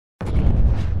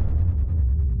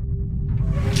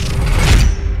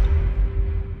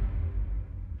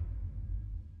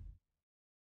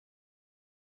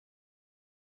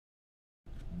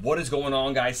What is going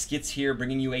on, guys? Skits here,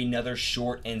 bringing you another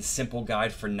short and simple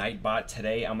guide for NightBot.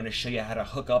 Today I'm going to show you how to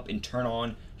hook up and turn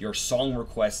on your song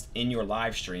requests in your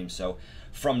live stream. So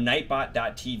from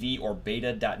nightbot.tv or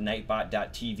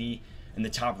beta.nightbot.tv, in the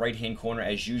top right hand corner,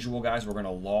 as usual, guys, we're going to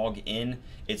log in.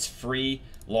 It's free.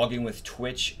 Log in with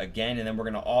Twitch again, and then we're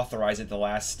going to authorize it, the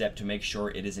last step, to make sure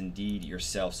it is indeed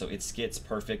yourself. So it's Skits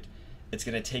perfect. It's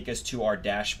going to take us to our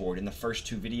dashboard. In the first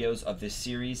two videos of this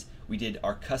series, we did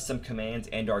our custom commands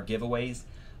and our giveaways.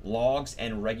 Logs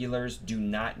and regulars do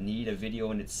not need a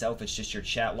video in itself. It's just your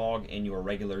chat log and your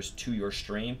regulars to your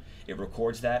stream. It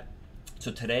records that.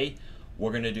 So today,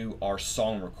 we're going to do our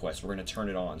song request. We're going to turn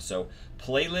it on. So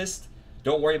playlist,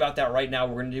 don't worry about that right now.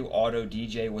 We're going to do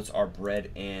AutoDJ, what's our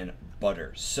bread and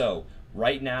butter. So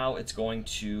right now, it's going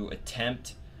to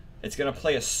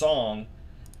play a song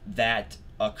that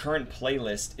a current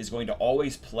playlist is going to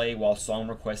always play while song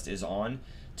request is on,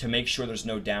 to make sure there's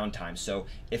no downtime. So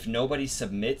if nobody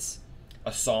submits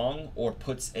a song or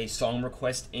puts a song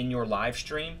request in your live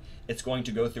stream, it's going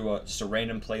to go through just a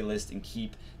random playlist and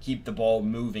keep the ball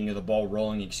moving, or the ball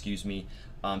rolling, excuse me,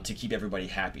 to keep everybody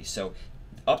happy. So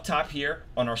up top here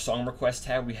on our song request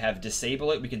tab, we have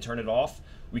disable it. We can turn it off.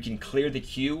 We can clear the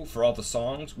queue for all the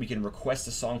songs. We can request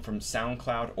a song from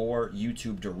SoundCloud or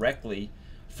YouTube directly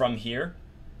from here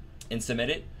and submit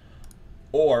it,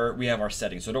 or we have our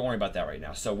settings. So don't worry about that right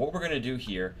now. So what we're going to do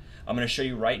here, I'm going to show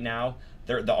you right now.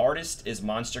 The artist is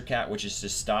Monster Cat, which is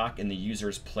just stock, and the user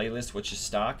is playlist, which is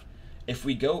stock. If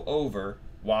we go over,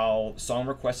 while song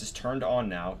request is turned on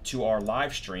now, to our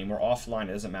live stream, or offline,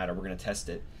 it doesn't matter, we're going to test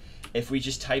it. If we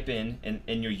just type in,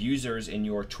 and your users and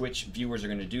your Twitch viewers are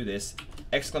going to do this,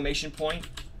 exclamation point,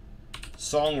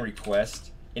 song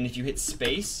request, and if you hit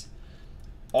space,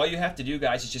 all you have to do,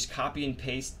 guys, is just copy and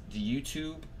paste the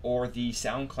YouTube or the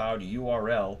SoundCloud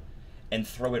URL and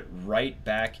throw it right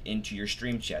back into your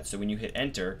stream chat. So when you hit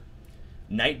enter,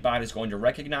 NightBot is going to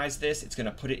recognize this. It's going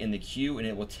to put it in the queue, and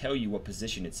it will tell you what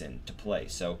position it's in to play.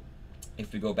 So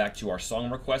if we go back to our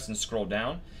song request and scroll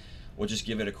down, we'll just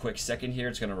give it a quick second here.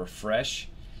 It's going to refresh.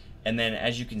 And then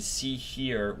as you can see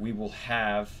here, we will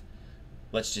have,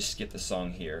 let's just skip the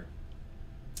song here.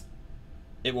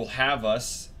 It will have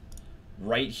us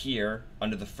right here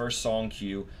under the first song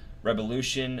queue,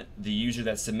 Revolution, the user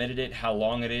that submitted it, how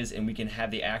long it is, and we can have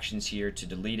the actions here to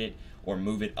delete it or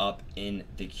move it up in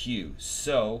the queue.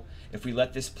 So if we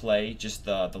let this play, just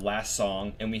the last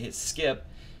song, and we hit skip,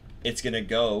 it's going to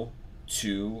go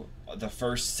to the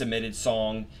first submitted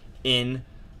song in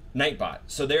NightBot.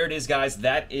 So there it is, guys.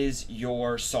 That is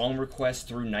your song request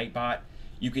through NightBot.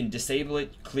 You can disable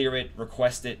it, clear it,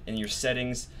 request it in your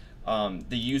settings.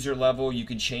 The user level, you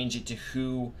can change it to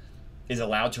who is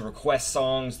allowed to request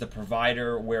songs, the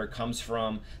provider, where it comes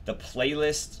from. The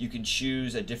playlist, you can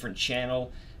choose a different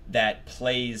channel that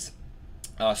plays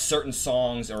certain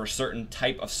songs or a certain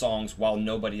type of songs while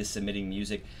nobody is submitting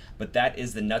music. But that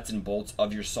is the nuts and bolts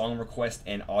of your song request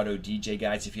and AutoDJ,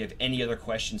 guys. If you have any other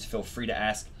questions, feel free to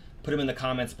ask. Put them in the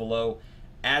comments below.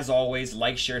 As always,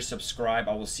 like, share, subscribe.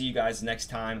 I will see you guys next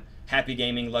time. Happy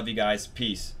gaming. Love you guys.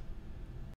 Peace.